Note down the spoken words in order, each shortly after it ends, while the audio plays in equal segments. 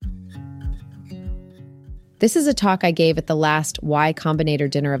This is a talk I gave at the last Y Combinator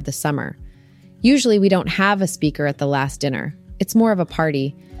dinner of the summer. Usually we don't have a speaker at the last dinner. It's more of a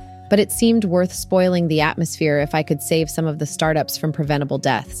party, but it seemed worth spoiling the atmosphere if I could save some of the startups from preventable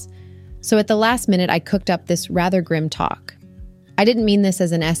deaths. So at the last minute, I cooked up this rather grim talk. I didn't mean this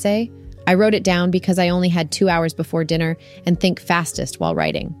as an essay. I wrote it down because I only had 2 hours before dinner and think fastest while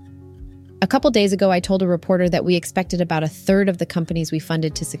writing. A couple days ago, I told a reporter that we expected about a third of the companies we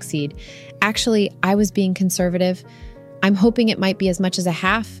funded to succeed. Actually, I was being conservative. I'm hoping it might be as much as a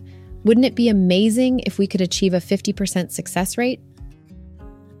half. Wouldn't it be amazing if we could achieve a 50% success rate?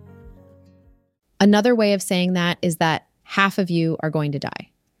 Another way of saying that is that half of you are going to die.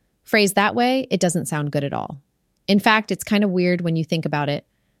 Phrased that way, it doesn't sound good at all. In fact, it's kind of weird when you think about it,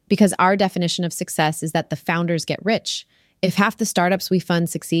 because our definition of success is that the founders get rich. If half the startups we fund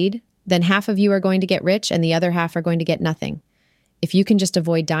succeed, then half of you are going to get rich and the other half are going to get nothing. If you can just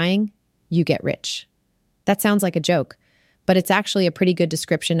avoid dying, you get rich. That sounds like a joke, but it's actually a pretty good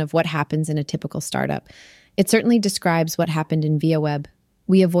description of what happens in a typical startup. It certainly describes what happened in ViaWeb.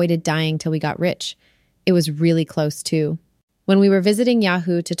 We avoided dying till we got rich. It was really close too. When we were visiting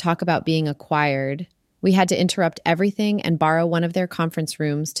Yahoo to talk about being acquired, we had to interrupt everything and borrow one of their conference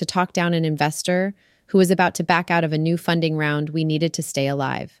rooms to talk down an investor who was about to back out of a new funding round we needed to stay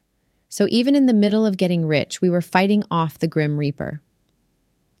alive. So even in the middle of getting rich, we were fighting off the Grim Reaper.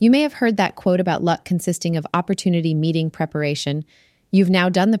 You may have heard that quote about luck consisting of opportunity meeting preparation. You've now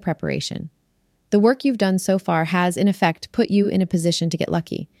done the preparation. The work you've done so far has, in effect, put you in a position to get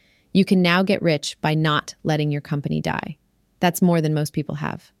lucky. You can now get rich by not letting your company die. That's more than most people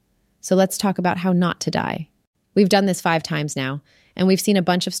have. So let's talk about how not to die. We've done this 5 times now, and we've seen a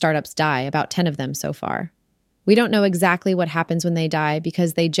bunch of startups die, about 10 of them so far. We don't know exactly what happens when they die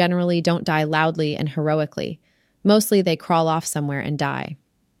because they generally don't die loudly and heroically. Mostly they crawl off somewhere and die.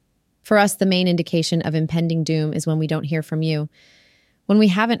 For us, the main indication of impending doom is when we don't hear from you. When we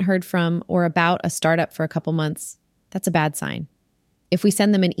haven't heard from or about a startup for a couple months, that's a bad sign. If we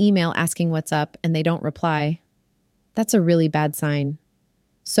send them an email asking what's up and they don't reply, that's a really bad sign.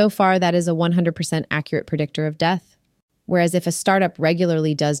 So far, that is a 100% accurate predictor of death. Whereas if a startup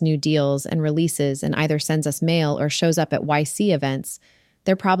regularly does new deals and releases and either sends us mail or shows up at YC events,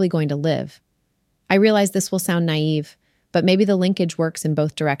 they're probably going to live. I realize this will sound naive, but maybe the linkage works in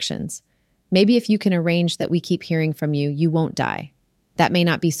both directions. Maybe if you can arrange that we keep hearing from you, you won't die. That may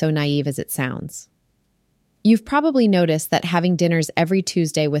not be so naive as it sounds. You've probably noticed that having dinners every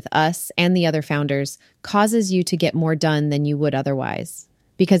Tuesday with us and the other founders causes you to get more done than you would otherwise,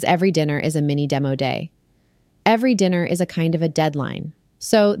 because every dinner is a mini demo day. Every dinner is a kind of a deadline.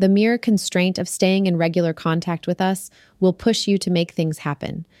 So the mere constraint of staying in regular contact with us will push you to make things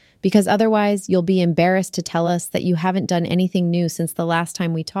happen, because otherwise you'll be embarrassed to tell us that you haven't done anything new since the last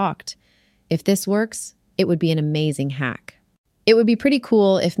time we talked. If this works, it would be an amazing hack. It would be pretty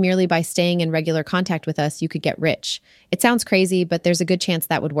cool if merely by staying in regular contact with us, you could get rich. It sounds crazy, but there's a good chance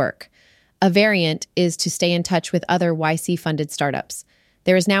that would work. A variant is to stay in touch with other YC-funded startups.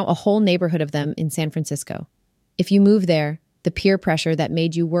 There is now a whole neighborhood of them in San Francisco. If you move there, the peer pressure that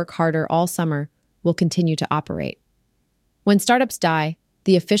made you work harder all summer will continue to operate. When startups die,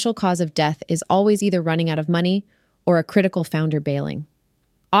 the official cause of death is always either running out of money or a critical founder bailing.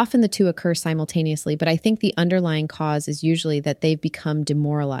 Often the two occur simultaneously, but I think the underlying cause is usually that they've become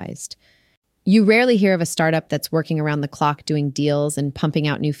demoralized. You rarely hear of a startup that's working around the clock doing deals and pumping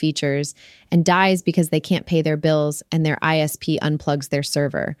out new features and dies because they can't pay their bills and their ISP unplugs their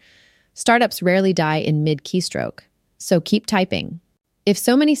server. Startups rarely die in mid-keystroke, so keep typing. If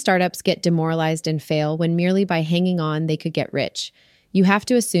so many startups get demoralized and fail when merely by hanging on they could get rich, you have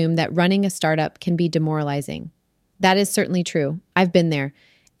to assume that running a startup can be demoralizing. That is certainly true. I've been there.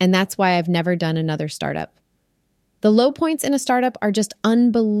 And that's why I've never done another startup. The low points in a startup are just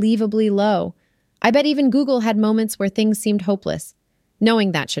unbelievably low. I bet even Google had moments where things seemed hopeless.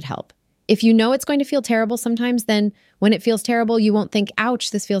 Knowing that should help. If you know it's going to feel terrible sometimes, then when it feels terrible, you won't think,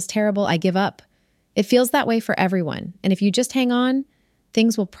 ouch, this feels terrible, I give up. It feels that way for everyone. And if you just hang on,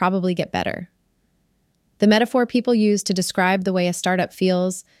 things will probably get better. The metaphor people use to describe the way a startup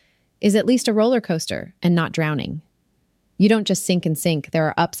feels is at least a roller coaster and not drowning. You don't just sink and sink, there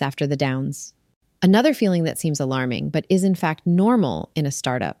are ups after the downs. Another feeling that seems alarming, but is in fact normal in a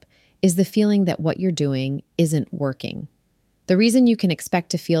startup, is the feeling that what you're doing isn't working. The reason you can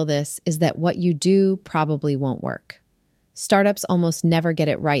expect to feel this is that what you do probably won't work. Startups almost never get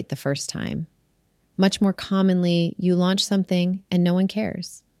it right the first time. Much more commonly, you launch something and no one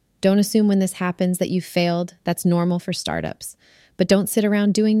cares. Don't assume when this happens that you failed. That's normal for startups. But don't sit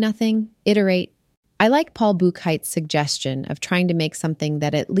around doing nothing. Iterate. I like Paul Buchheit's suggestion of trying to make something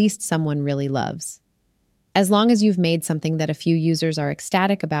that at least someone really loves. As long as you've made something that a few users are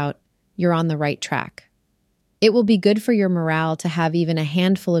ecstatic about, you're on the right track. It will be good for your morale to have even a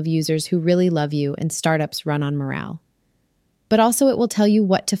handful of users who really love you, and startups run on morale. But also it will tell you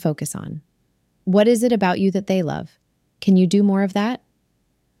what to focus on. What is it about you that they love? Can you do more of that?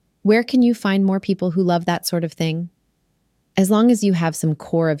 Where can you find more people who love that sort of thing? As long as you have some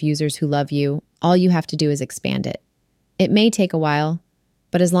core of users who love you, all you have to do is expand it. It may take a while,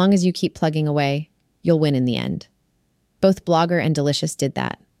 but as long as you keep plugging away, you'll win in the end. Both Blogger and Delicious did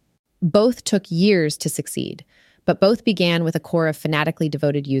that. Both took years to succeed, but both began with a core of fanatically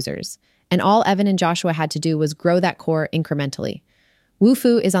devoted users. And all Evan and Joshua had to do was grow that core incrementally.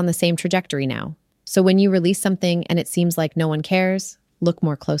 Woofu is on the same trajectory now. So when you release something and it seems like no one cares, look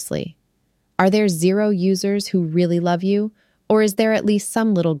more closely. Are there 0 users who really love you, or is there at least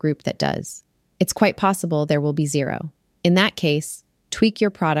some little group that does? It's quite possible there will be 0. In that case, tweak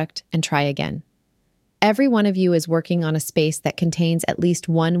your product and try again. Every one of you is working on a space that contains at least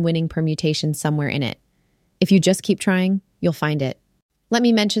one winning permutation somewhere in it. If you just keep trying, you'll find it. Let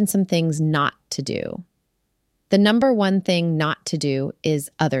me mention some things not to do. The number one thing not to do is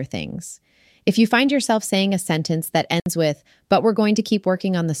other things. If you find yourself saying a sentence that ends with, "but we're going to keep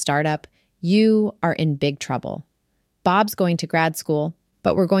working on the startup," you are in big trouble. Bob's going to grad school,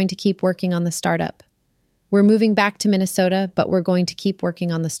 but we're going to keep working on the startup. We're moving back to Minnesota, but we're going to keep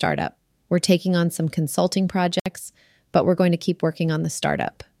working on the startup. We're taking on some consulting projects, but we're going to keep working on the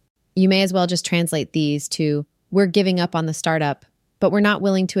startup. You may as well just translate these to, we're giving up on the startup, but we're not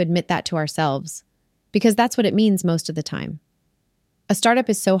willing to admit that to ourselves, because that's what it means most of the time. A startup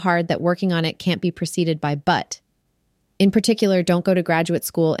is so hard that working on it can't be preceded by but. In particular, don't go to graduate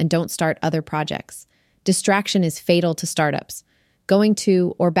school and don't start other projects. Distraction is fatal to startups. Going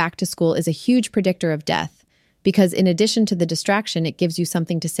to or back to school is a huge predictor of death, because in addition to the distraction, it gives you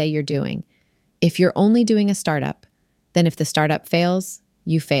something to say you're doing. If you're only doing a startup, then if the startup fails,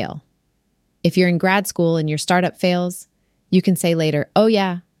 you fail. If you're in grad school and your startup fails, you can say later, "Oh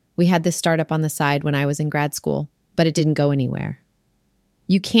yeah, we had this startup on the side when I was in grad school, but it didn't go anywhere."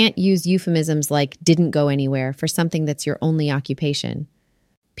 You can't use euphemisms like "didn't go anywhere" for something that's your only occupation.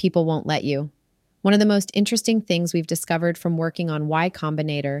 People won't let you. One of the most interesting things we've discovered from working on Y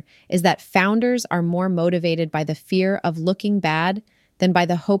Combinator is that founders are more motivated by the fear of looking bad than by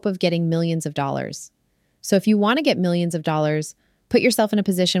the hope of getting millions of dollars. So if you want to get millions of dollars, put yourself in a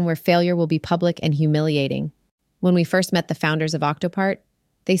position where failure will be public and humiliating. When we first met the founders of Octopart,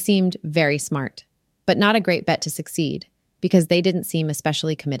 they seemed very smart, but not a great bet to succeed, because they didn't seem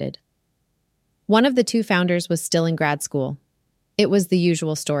especially committed. One of the 2 founders was still in grad school. It was the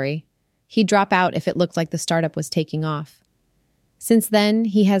usual story. He'd drop out if it looked like the startup was taking off. Since then,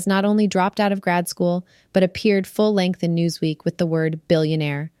 he has not only dropped out of grad school, but appeared full-length in Newsweek with the word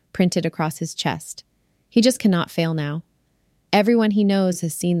billionaire printed across his chest. He just cannot fail now. Everyone he knows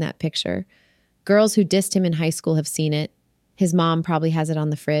has seen that picture. Girls who dissed him in high school have seen it. His mom probably has it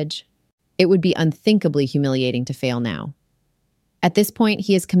on the fridge. It would be unthinkably humiliating to fail now. At this point,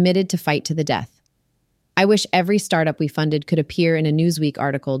 he is committed to fight to the death. I wish every startup we funded could appear in a Newsweek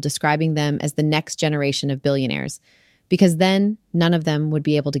article describing them as the next generation of billionaires, because then none of them would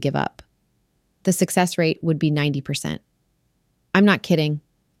be able to give up. The success rate would be 90%. I'm not kidding.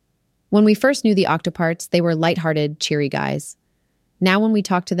 When we first knew the Octoparts, they were lighthearted, cheery guys. Now when we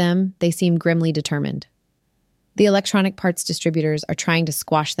talk to them, they seem grimly determined. The electronic parts distributors are trying to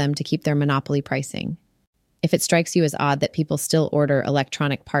squash them to keep their monopoly pricing. If it strikes you as odd that people still order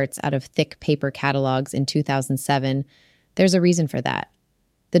electronic parts out of thick paper catalogs in 2007, there's a reason for that.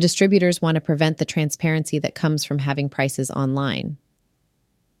 The distributors want to prevent the transparency that comes from having prices online.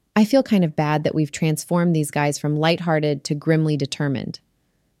 I feel kind of bad that we've transformed these guys from lighthearted to grimly determined.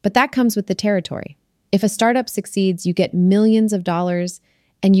 But that comes with the territory. If a startup succeeds, you get millions of dollars,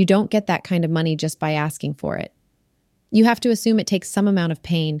 and you don't get that kind of money just by asking for it. You have to assume it takes some amount of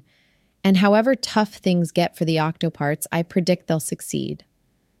pain, and however tough things get for the Octoparts, I predict they'll succeed.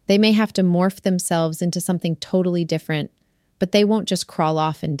 They may have to morph themselves into something totally different, but they won't just crawl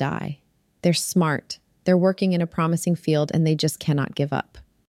off and die. They're smart. They're working in a promising field, and they just cannot give up.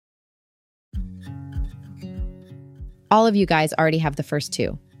 All of you guys already have the first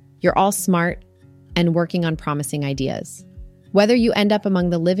 2. You're all smart and working on promising ideas. Whether you end up among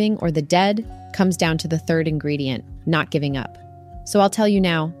the living or the dead comes down to the 3rd ingredient, not giving up. So I'll tell you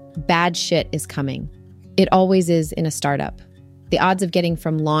now, bad shit is coming. It always is in a startup. The odds of getting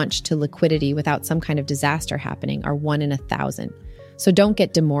from launch to liquidity without some kind of disaster happening are 1 in 1,000. So don't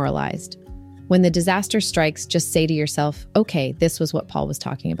get demoralized. When the disaster strikes, just say to yourself, okay, this was what Paul was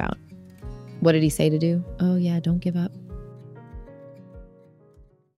talking about. What did he say to do? Oh yeah, don't give up.